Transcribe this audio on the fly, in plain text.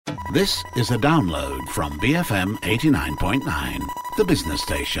This is a download from BFM 89.9, the business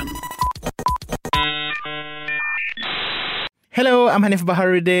station. Hello, I'm Hanif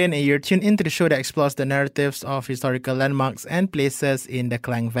Baharuddin, and you're tuned into the show that explores the narratives of historical landmarks and places in the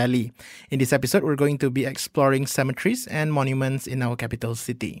Klang Valley. In this episode, we're going to be exploring cemeteries and monuments in our capital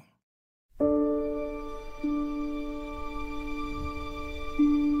city.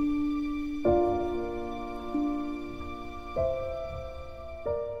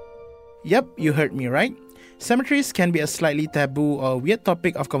 Yep, you heard me right. Cemeteries can be a slightly taboo or weird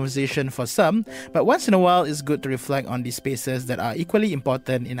topic of conversation for some, but once in a while it's good to reflect on these spaces that are equally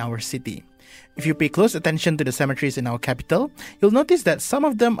important in our city. If you pay close attention to the cemeteries in our capital, you'll notice that some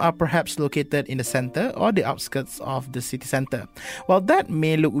of them are perhaps located in the center or the outskirts of the city center. While that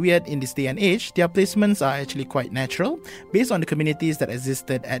may look weird in this day and age, their placements are actually quite natural, based on the communities that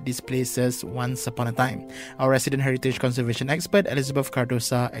existed at these places once upon a time. Our resident heritage conservation expert, Elizabeth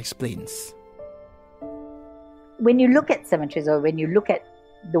Cardosa, explains. When you look at cemeteries, or when you look at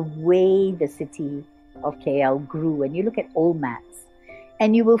the way the city of KL grew, and you look at old maps,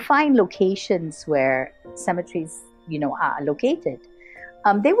 and you will find locations where cemeteries, are located.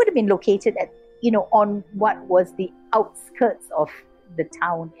 They would have been located at, on what was the outskirts of the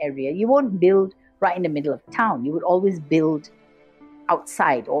town area. You won't build right in the middle of town. You would always build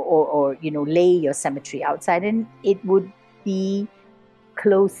outside, or lay your cemetery outside, and it would be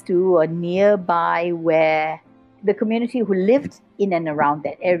close to or nearby where the community who lived in and around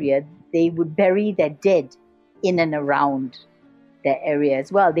that area, they would bury their dead in and around that area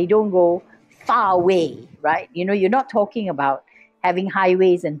as well. They don't go far away, right? You're not talking about having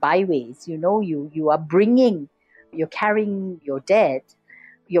highways and byways. You're carrying your dead,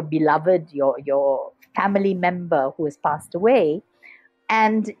 your beloved, your family member who has passed away,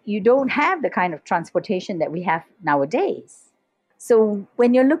 and you don't have the kind of transportation that we have nowadays. So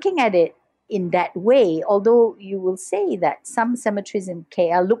when you're looking at it in that way, although you will say that some cemeteries in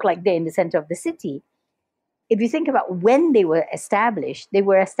KL look like they're in the center of the city, if you think about when they were established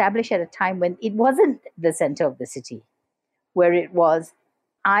at a time when it wasn't the center of the city, where it was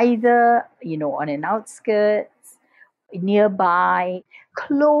either, on an outskirts, nearby,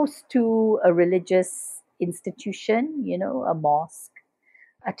 close to a religious institution, a mosque,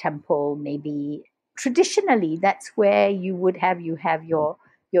 a temple, maybe. Traditionally, that's where you have your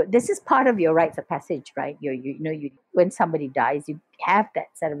this is part of your rites of passage, right? When somebody dies, you have that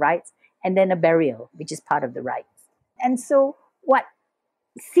set of rites, and then a burial, which is part of the rites. And so what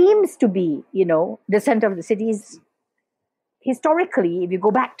seems to be, the center of the city is, historically, if you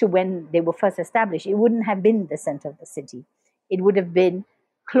go back to when they were first established, it wouldn't have been the center of the city. It would have been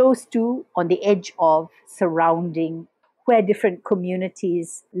close to, on the edge of, surrounding, where different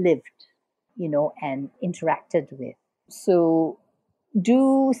communities lived, and interacted with. So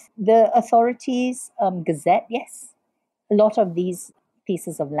do the authorities gazette? Yes. A lot of these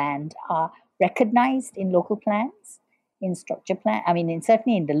pieces of land are recognized in local plans, in structure plan.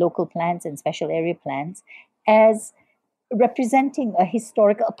 Certainly in the local plans and special area plans, as representing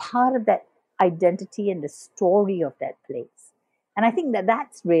a part of that identity and the story of that place. And I think that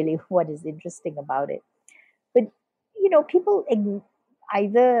that's really what is interesting about it. But, people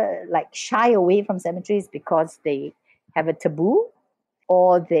either shy away from cemeteries because they have a taboo,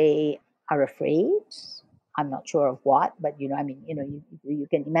 or they are afraid. I'm not sure of what, but you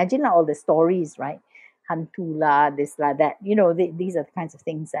can imagine all the stories, right? Hantula, this, like that. These are the kinds of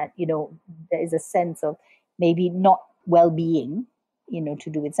things that there is a sense of maybe not well-being, to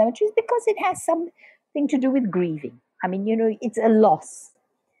do with cemeteries, because it has something to do with grieving. It's a loss,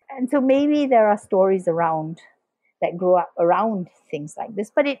 and so maybe there are stories around that grow up around things like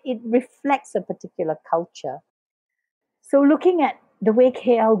this, but it reflects a particular culture. So looking at the way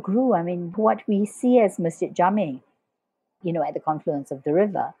KL grew, what we see as Masjid Jami, at the confluence of the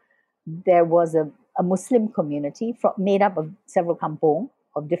river, there was a Muslim community made up of several kampong,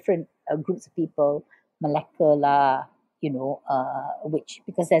 of different groups of people, Malacca la, which,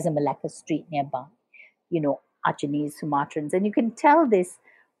 because there's a Malacca street nearby, Acehnese, Sumatrans, and you can tell this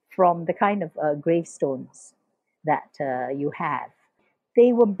from the kind of gravestones that you have.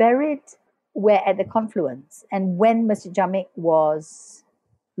 They were buried at the confluence, and when Masjid Jami was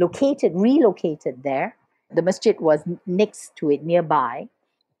relocated there, the masjid was next to it, nearby.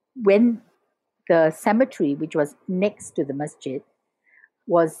 When the cemetery, which was next to the masjid,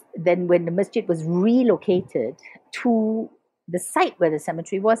 when the masjid was relocated to the site where the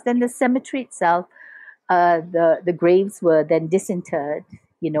cemetery was, then the cemetery itself, the graves were then disinterred,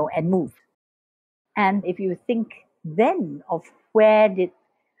 and moved. And if you think then of where did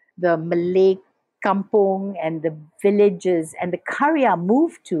the Malay kampong and the villages and the karya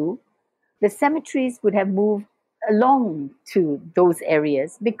moved to, the cemeteries would have moved along to those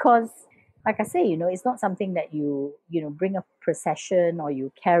areas because, like I say, it's not something that you bring a procession or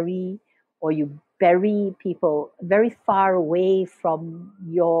you carry or you bury people very far away from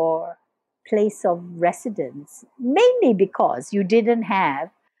your place of residence, mainly because you didn't have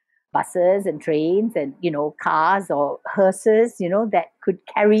buses and trains and cars or hearses that could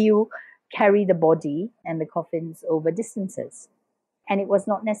carry the body and the coffins over distances, and it was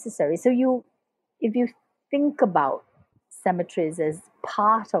not necessary. So if you think about cemeteries as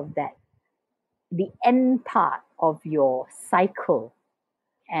part of that, the end part of your cycle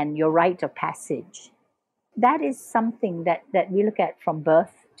and your rite of passage, that is something that we look at from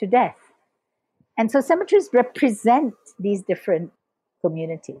birth to death. And so cemeteries represent these different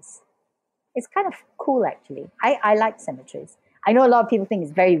communities. It's kind of cool, actually. I like cemeteries. I know a lot of people think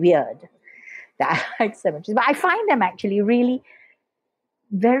it's very weird that I like cemeteries, but I find them actually really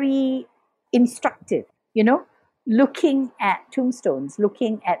very instructive, looking at tombstones,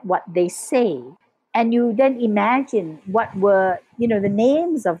 looking at what they say. And you then imagine what were, the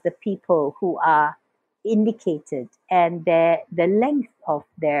names of the people who are indicated and the length of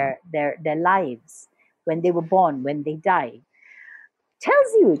their lives when they were born, when they died.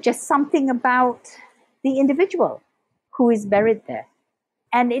 Tells you just something about the individual who is buried there.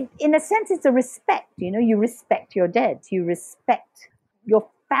 And in a sense, it's a respect. You respect your dead. You respect your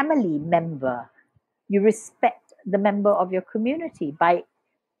family member. You respect the member of your community by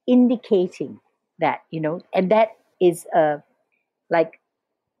indicating that, and that is like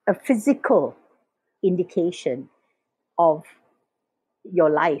a physical indication of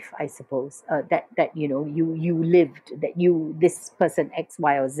your life, I suppose, that you lived, that this person X,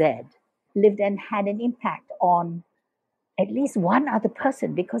 Y, or Z lived and had an impact on at least one other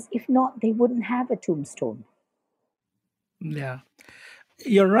person, because if not, they wouldn't have a tombstone. Yeah.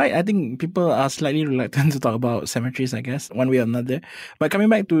 You're right. I think people are slightly reluctant to talk about cemeteries, I guess, one way or another. But coming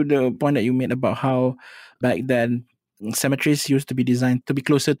back to the point that you made about how back then cemeteries used to be designed to be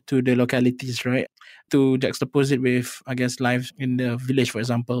closer to the localities, right? To juxtapose it with, I guess, life in the village, for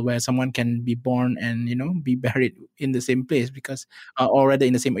example, where someone can be born and, be buried in the same place because, or rather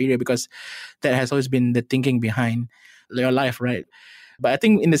in the same area, because that has always been the thinking behind your life, right? But I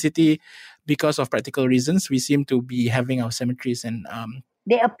think in the city, because of practical reasons, we seem to be having our cemeteries and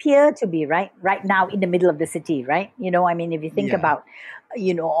they appear to be right now in the middle of the city, right? I mean, if you think about,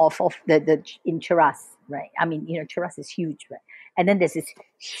 of the in Cheras, right? I mean, Cheras is huge, right? And then there's this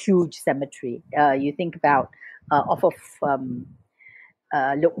huge cemetery. You think about off of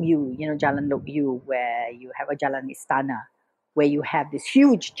Lok Yew, Jalan Lok Yew, where you have a Jalan Istana, where you have this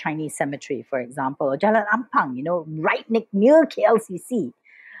huge Chinese cemetery, for example, or Jalan Ampang, right near KLCC.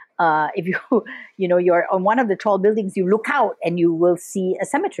 If you're on one of the tall buildings, you look out and you will see a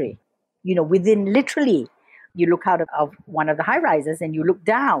cemetery. Within literally, you look out of one of the high rises and you look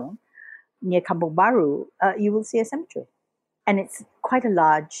down near Kampung Baru, you will see a cemetery, and it's quite a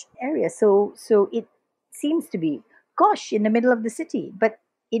large area. So it seems to be, gosh, in the middle of the city, but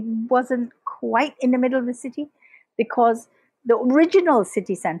it wasn't quite in the middle of the city because the original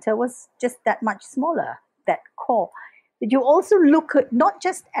city center was just that much smaller, that core. But you also look at not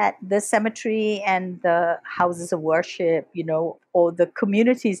just at the cemetery and the houses of worship, or the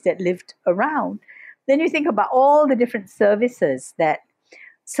communities that lived around. Then you think about all the different services that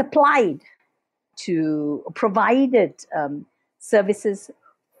provided services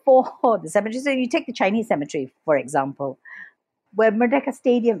for the cemetery. So you take the Chinese cemetery, for example, where Merdeka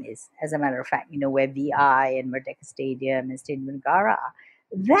Stadium is, as a matter of fact, where VI and Merdeka Stadium and Stadium Negara are.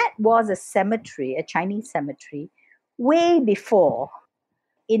 That was a cemetery, a Chinese cemetery, way before,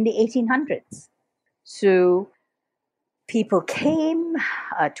 in the 1800s. So people came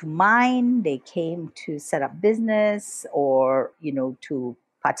to mine, they came to set up business, or, to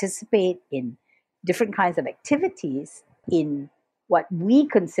participate in different kinds of activities in what we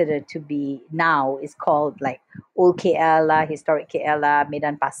consider to be now is called like Old KL, Historic KL,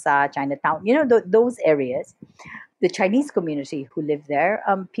 Medan Pasar, Chinatown, those areas. The Chinese community who lived there,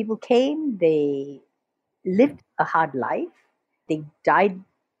 people came, they lived a hard life. They died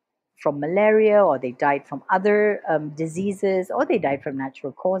from malaria, or they died from other diseases, or they died from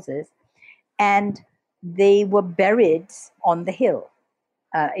natural causes. And they were buried on the hill.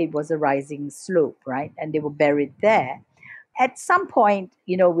 It was a rising slope, right? And they were buried there. At some point,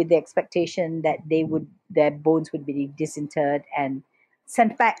 with the expectation that their bones would be disinterred and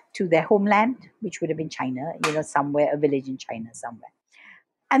sent back to their homeland, which would have been China, somewhere, a village in China somewhere.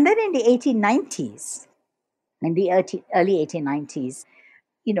 And then in the 1890s, in the early 1890s,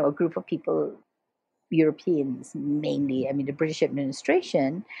 a group of people Europeans mainly, I mean, the British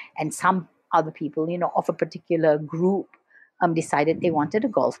administration and some other people, of a particular group decided they wanted a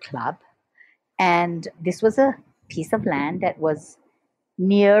golf club. And this was a piece of land that was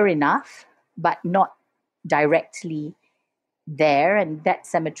near enough, but not directly there. And that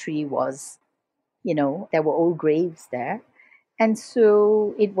cemetery was, there were old graves there. And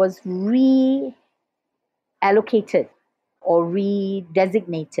so it was reallocated or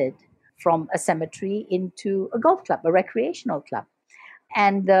redesignated from a cemetery into a golf club, a recreational club.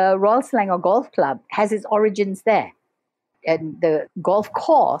 And the Royal Selangor Golf Club has its origins there. And the golf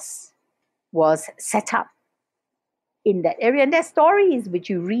course was set up in that area. And there's stories which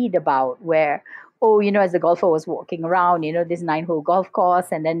you read about where, as the golfer was walking around, this 9-hole golf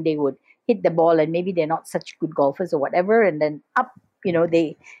course, and then they would hit the ball, and maybe they're not such good golfers or whatever, and then up,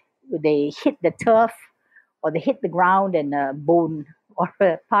 they hit the turf or they hit the ground, and a bone or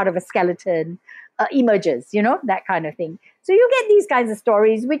a part of a skeleton emerges, that kind of thing. So you get these kinds of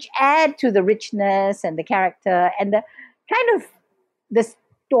stories which add to the richness and the character and the kind of the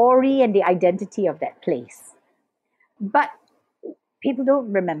story and the identity of that place. But people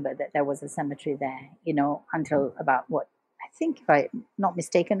don't remember that there was a cemetery there, until about I think, if I'm not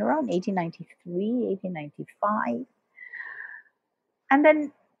mistaken, around 1893, 1895. And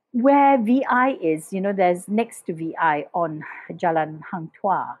then where VI is, there's next to VI on Jalan Hang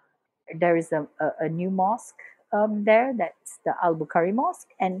Tuah, there is a new mosque there. That's the Al-Bukhari Mosque.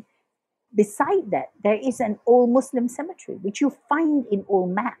 And beside that, there is an old Muslim cemetery, which you find in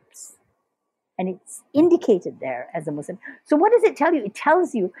old maps. And it's indicated there as a Muslim. So what does it tell you? It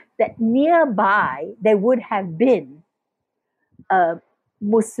tells you that nearby there would have been a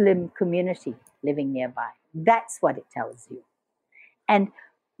Muslim community living nearby. That's what it tells you. And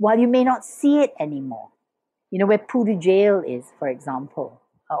while you may not see it anymore, where Pudu Jail is, for example,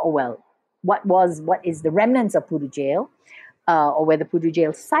 what is the remnants of Pudu Jail, or where the Pudu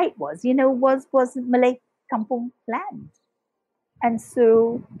Jail site was, was Malay kampung land. And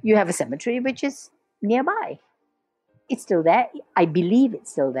so you have a cemetery which is nearby. It's still there. I believe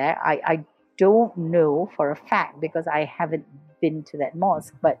it's still there. I don't know for a fact because I haven't been to that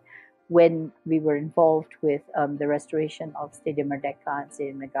mosque. But when we were involved with the restoration of Stadium Merdeka and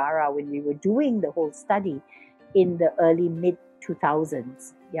Stadium Negara, when we were doing the whole study in the early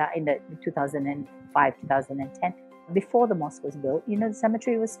mid-2000s, in the 2005, 2010, before the mosque was built, the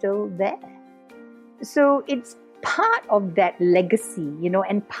cemetery was still there. So it's part of that legacy,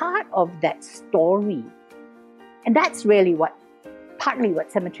 and part of that story. And that's really partly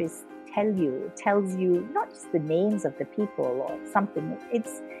what cemeteries tell you. It tells you not just the names of the people or something,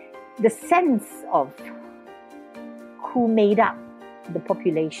 it's the sense of who made up the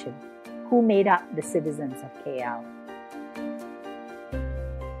population, who made up the citizens of KL.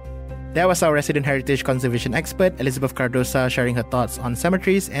 That was our resident heritage conservation expert, Elizabeth Cardosa, sharing her thoughts on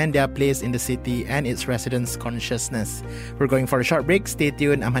cemeteries and their place in the city and its residents' consciousness. We're going for a short break. Stay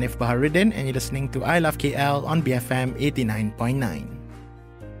tuned. I'm Hanif Baharuddin, and you're listening to I Love KL on BFM 89.9.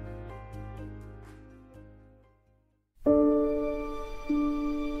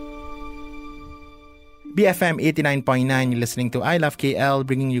 BFM 89.9, you're listening to I Love KL,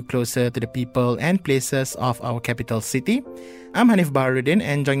 bringing you closer to the people and places of our capital city. I'm Hanif Baharuddin,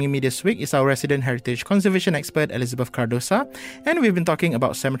 and joining me this week is our resident heritage conservation expert, Elizabeth Cardosa, and we've been talking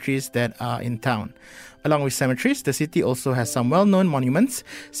about cemeteries that are in town. Along with cemeteries, the city also has some well-known monuments,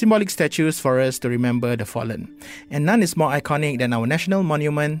 symbolic statues for us to remember the fallen. And none is more iconic than our national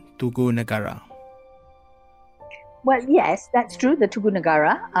monument, Tugu Negara. Well, yes, that's true. The Tugu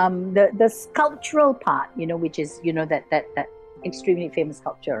Negara, the sculptural part, which is, that extremely famous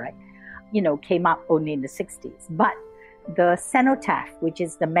sculpture, right? Came up only in the 60s. But the cenotaph, which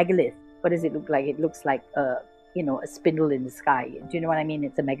is the megalith, what does it look like? It looks like a spindle in the sky. Do you know what I mean?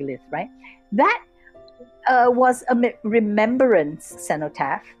 It's a megalith, right? That was a remembrance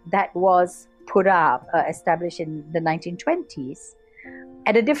cenotaph that was put up, established in the 1920s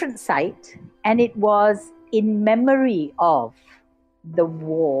at a different site, and it was in memory of the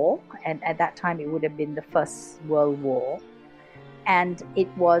war, and at that time it would have been the First World War, and it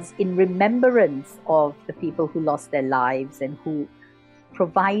was in remembrance of the people who lost their lives and who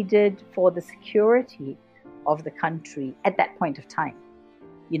provided for the security of the country at that point of time,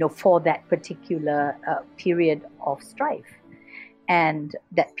 for that particular period of strife and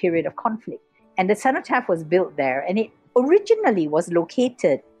that period of conflict. And the cenotaph was built there, and it originally was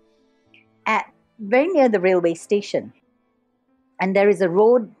located at very near the railway station. And there is a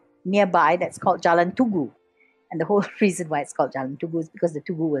road nearby that's called Jalan Tugu. And the whole reason why it's called Jalan Tugu is because the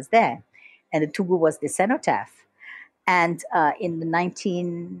Tugu was there. And the Tugu was the cenotaph. And in the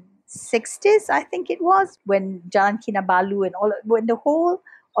 1960s, 60s, I think it was, when Jalan Kinabalu and when the whole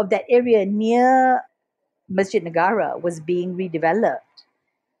of that area near Masjid Negara was being redeveloped,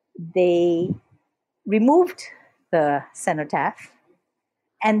 they removed the cenotaph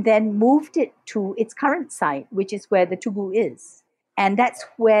and then moved it to its current site, which is where the Tugu is. And that's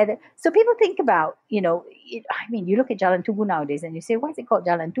where, so people think about, you look at Jalan Tugu nowadays and you say, why is it called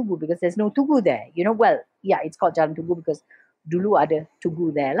Jalan Tugu? Because there's no Tugu there. It's called Jalan Tugu because dulu ada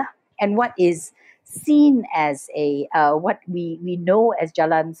Tugu there lah. And what is seen as what we know as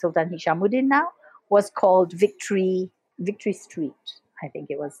Jalan Sultan Hishamuddin now was called Victory Street. I think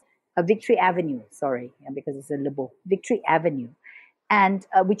it was Victory Avenue, sorry, because it's a Lebo. Victory Avenue, and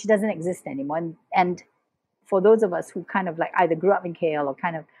which doesn't exist anymore. And for those of us who kind of like either grew up in KL or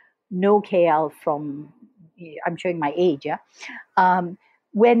kind of know KL from, I'm showing my age,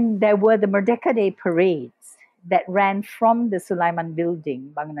 when there were the Merdeka Day parades that ran from the Sulaiman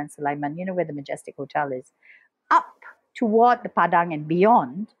building, Bangunan Sulaiman, where the Majestic Hotel is, up toward the Padang and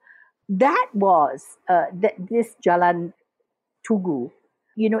beyond, that was this Jalan Tugu.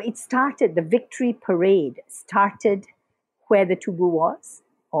 It started, the Victory Parade started where the Tugu was,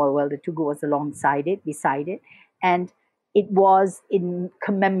 the Tugu was alongside it, beside it, and it was in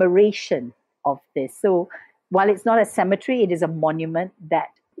commemoration of this. So while it's not a cemetery, it is a monument that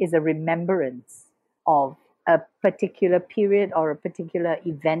is a remembrance of a particular period or a particular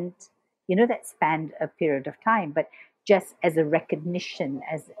event, that spanned a period of time, but just as a recognition,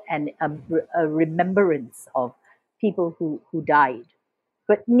 as a remembrance of people who died.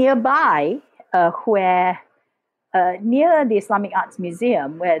 But nearby, near the Islamic Arts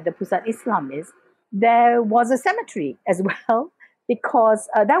Museum, where the Pusat Islam is, there was a cemetery as well, because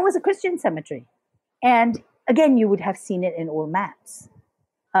that was a Christian cemetery. And again, you would have seen it in old maps.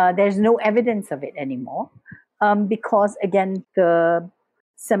 There's no evidence of it anymore, because again, the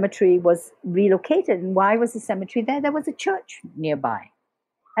cemetery was relocated. And why was the cemetery there? There was a church nearby,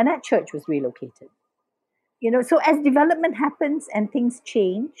 and that church was relocated. So as development happens and things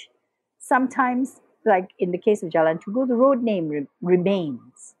change, sometimes, like in the case of Jalan Tugu, the road name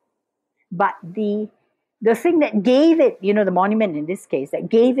remains. But the thing that gave it, the monument in this case, that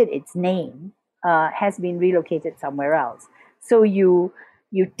gave it its name, has been relocated somewhere else. So you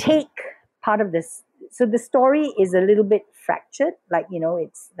take part of this. So the story is a little bit fractured.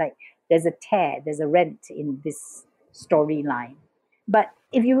 It's like there's a tear, there's a rent in this storyline. But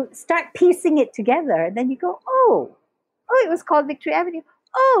if you start piecing it together, then you go, oh, it was called Victory Avenue.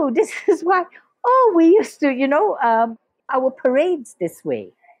 Oh, this is why. Oh, we used to, our parades this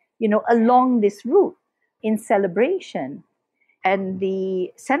way, along this route in celebration. And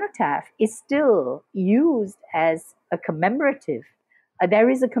the cenotaph is still used as a commemorative. There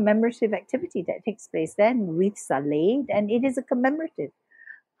is a commemorative activity that takes place then. Wreaths are laid, and it is a commemorative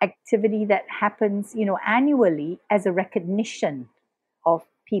activity that happens, annually as a recognition of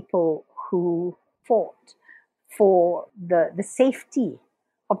people who fought for the safety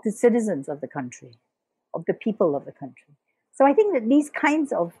of the citizens of the country, of the people of the country. So I think that these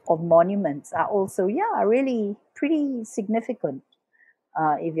kinds of monuments are also, really pretty significant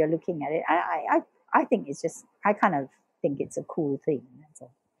if you're looking at it. I think it's just, I kind of think it's a cool thing. That's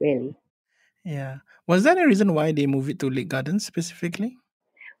all, really. Yeah. Was there a reason why they moved it to Lake Gardens specifically?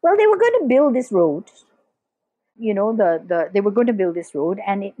 Well, they were going to build this road. They were going to build this road,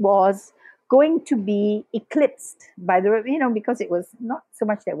 and it was going to be eclipsed by the, because it was not so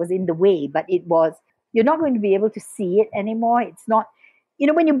much that was in the way, but it was, you're not going to be able to see it anymore. It's not,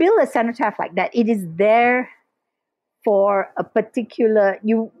 when you build a cenotaph like that, it is there for a particular,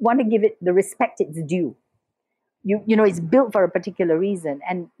 you want to give it the respect it's due. It's built for a particular reason.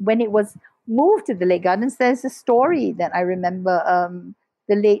 And when it was moved to the Lake Gardens, there's a story that I remember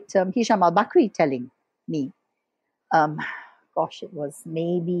the late Hisham al-Bakri telling me. It was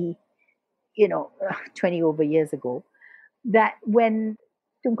maybe 20 over years ago, that when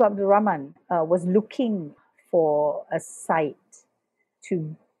Tunku Abdul Rahman was looking for a site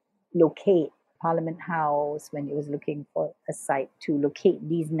to locate Parliament House, when he was looking for a site to locate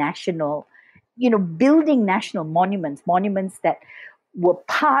these national, building national monuments that were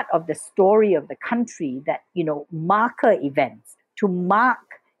part of the story of the country, that, marker events, to mark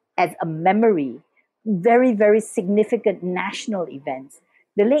as a memory very, very significant national events.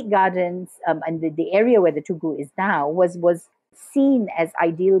 The Lake Gardens and the area where the Tugu is now was seen as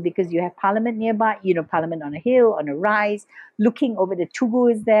ideal because you have Parliament nearby, Parliament on a hill, on a rise, looking over the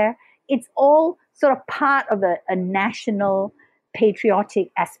Tugu is there. It's all sort of part of a national patriotic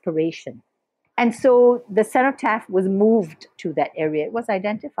aspiration. And so the cenotaph was moved to that area. It was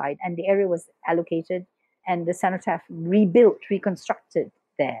identified, and the area was allocated, and the cenotaph rebuilt, reconstructed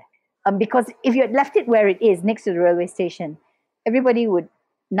there. Because if you had left it where it is, next to the railway station, everybody would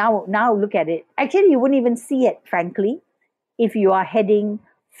now look at it. Actually, you wouldn't even see it, frankly, if you are heading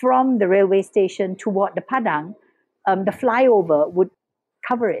from the railway station toward the Padang. The flyover would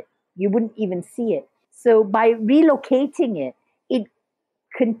cover it. You wouldn't even see it. So by relocating it, it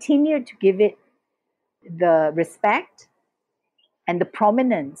continued to give it the respect and the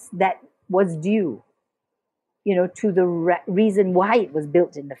prominence that was due, to the reason why it was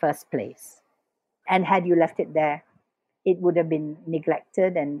built in the first place. And had you left it there, it would have been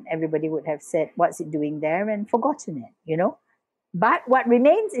neglected and everybody would have said, what's it doing there? And forgotten it. But what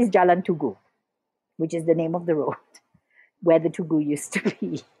remains is Jalan Tugu, which is the name of the road where the Tugu used to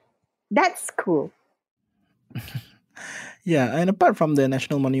be. That's cool. Yeah, and apart from the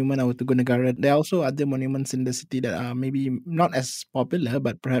national monument of Tugu Negara, there are also other monuments in the city that are maybe not as popular,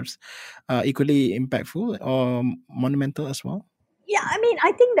 but perhaps equally impactful or monumental as well. Yeah, I mean,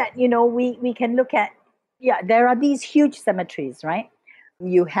 I think that, we can look at, there are these huge cemeteries, right?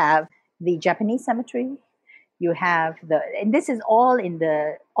 You have the Japanese cemetery, you have and this is all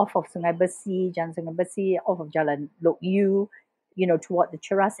off of Sungai Besi, Jalan Sungai Besi, off of Jalan Lok Yew, toward the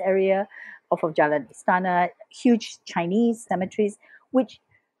Cheras area, off of Jalan Istana, huge Chinese cemeteries, which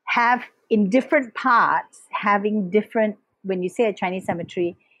have in different parts, having different, when you say a Chinese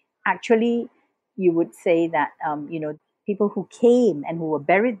cemetery, actually, you would say that, people who came and who were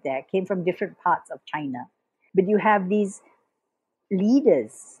buried there came from different parts of China. But you have these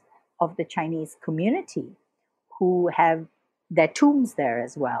leaders of the Chinese community who have their tombs there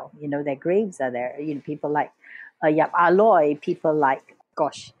as well. Their graves are there. People like Yap Aloy, people like,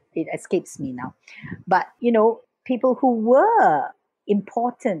 gosh, it escapes me now. But, people who were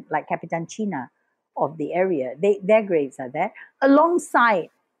important, like Capitan China of the area, their graves are there, alongside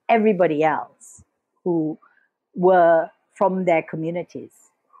everybody else who were from their communities,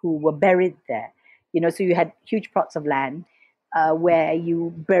 who were buried there. So you had huge plots of land where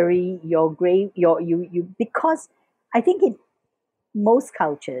you bury your grave, because I think in most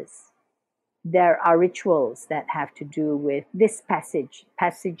cultures, there are rituals that have to do with this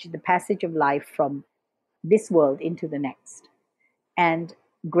the passage of life from this world into the next. And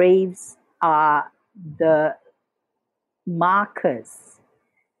graves are the markers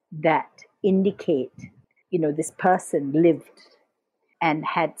that indicate, this person lived and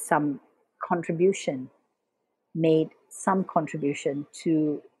had some contribution, made some contribution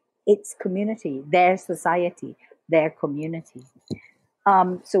to its community, their society, their community.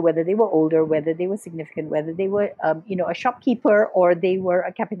 So whether they were older, whether they were significant, whether they were, a shopkeeper or they were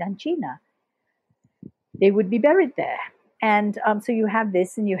a Capitan China, they would be buried there. And so you have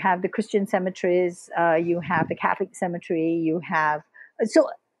this, and you have the Christian cemeteries, you have the Catholic cemetery, you have, so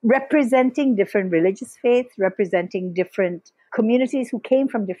representing different religious faiths, representing different communities who came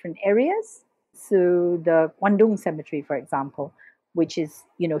from different areas. So the Kwandung Cemetery, for example, which is,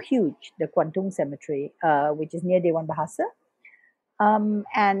 huge, the Kwandung Cemetery, which is near Dewan Bahasa,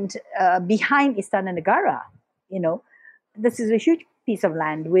 and behind Istana Negara, this is a huge piece of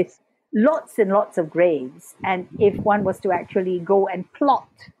land with lots and lots of graves. And if one was to actually go and plot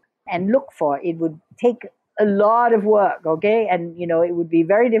and look for, it would take a lot of work, okay? And, it would be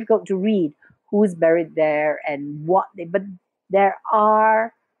very difficult to read who's buried there and but there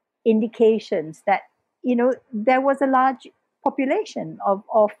are indications that, there was a large population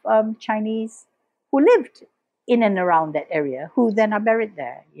of Chinese who lived in and around that area, who then are buried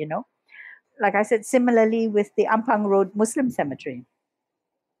there, Like I said, similarly with the Ampang Road Muslim Cemetery,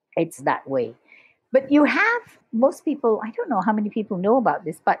 it's that way. But you have most people, I don't know how many people know about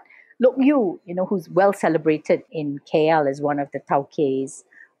this, but Lok Yew, who's well celebrated in KL as one of the Tauke's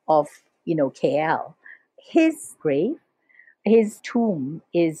of, KL. His grave, his tomb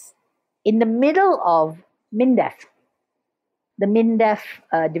is in the middle of Mindef, the Mindef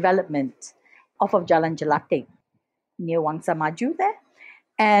development off of Jalan Jelating, near Wangsa Maju there.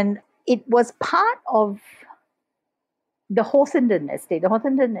 And it was part of the Hawthornden estate. The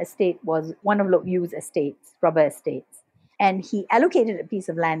Hawthornden estate was one of Lok Yew's estates, rubber estates. And he allocated a piece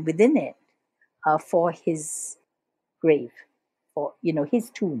of land within it for his grave, for,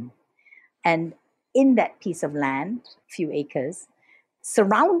 his tomb. And in that piece of land, a few acres,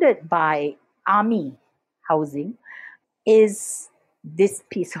 surrounded by army housing, is this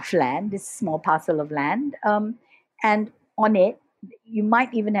piece of land, this small parcel of land. And on it, you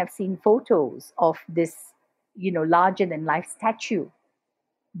might even have seen photos of this, larger than life statue,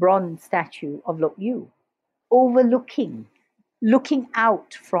 bronze statue of Lok Yew, looking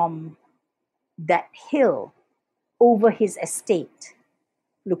out from that hill over his estate,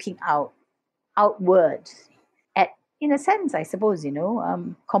 looking outward at in a sense, I suppose,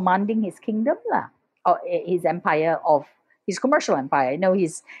 commanding his kingdom, or his empire his commercial empire,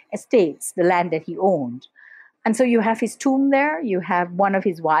 his estates, the land that he owned. And so you have his tomb there, you have one of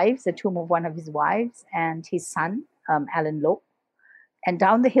his wives, the tomb of one of his wives, and his son, Alan Loke. And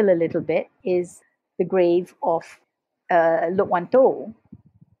down the hill a little bit is the grave of Lok Wan Tho,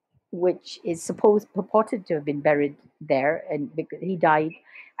 which is purported to have been buried there, and because he died.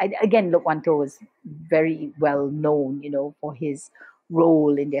 Again, Lok Wan Tho was very well known, for his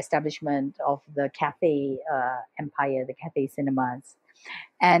role in the establishment of the Cathay empire, the Cathay cinemas.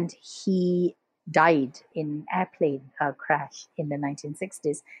 And he died in an airplane crash in the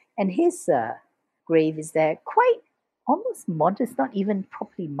 1960s. And his grave is there, quite almost modest, not even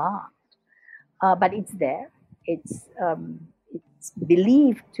properly marked. But it's there. It's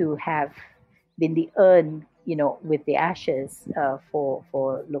believed to have been the urn, with the ashes for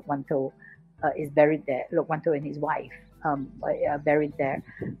Lok Wan Tho is buried there. Lok Wan Tho and his wife are buried there.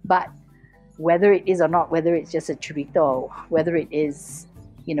 But whether it is or not, whether it's just a churito, whether it is,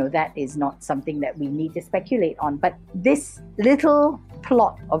 that is not something that we need to speculate on. But this little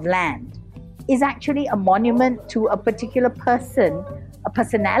plot of land is actually a monument to a particular person, a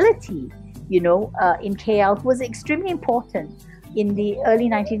personality, in KL, who was extremely important in the early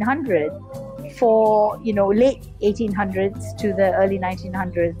 1900s for, late 1800s to the early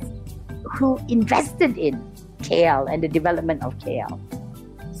 1900s, who invested in KL and the development of KL.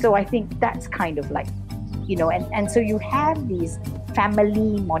 So I think that's kind of like, and so you have these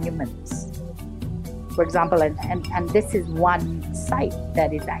family monuments, for example, and this is one site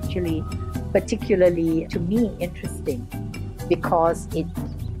that is actually particularly, to me, interesting because it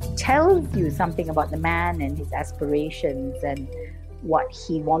tells you something about the man and his aspirations and what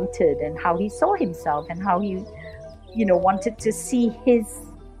he wanted and how he saw himself and how he, wanted to see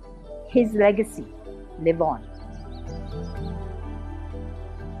his legacy live on.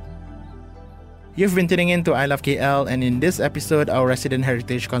 You've been tuning in to I Love KL, and in this episode, our resident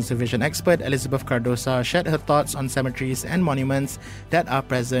heritage conservation expert, Elizabeth Cardosa, shared her thoughts on cemeteries and monuments that are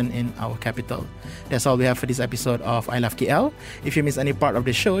present in our capital. That's all we have for this episode of I Love KL. If you miss any part of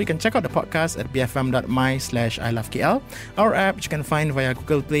the show, you can check out the podcast at bfm.my/ilovekl, our app which you can find via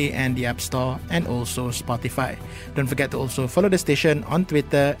Google Play and the App Store, and also Spotify. Don't forget to also follow the station on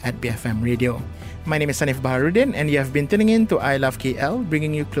Twitter at BFM Radio. My name is Sanif Baharuddin, and you have been tuning in to I Love KL,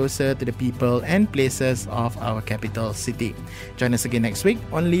 bringing you closer to the people and places of our capital city. Join us again next week,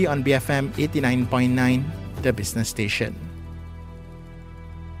 only on BFM 89.9, the business station.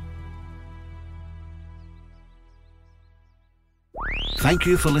 Thank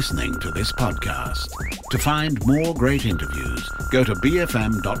you for listening to this podcast. To find more great interviews, go to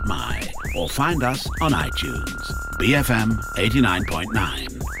bfm.my or find us on iTunes. BFM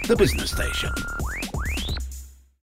 89.9, the business station.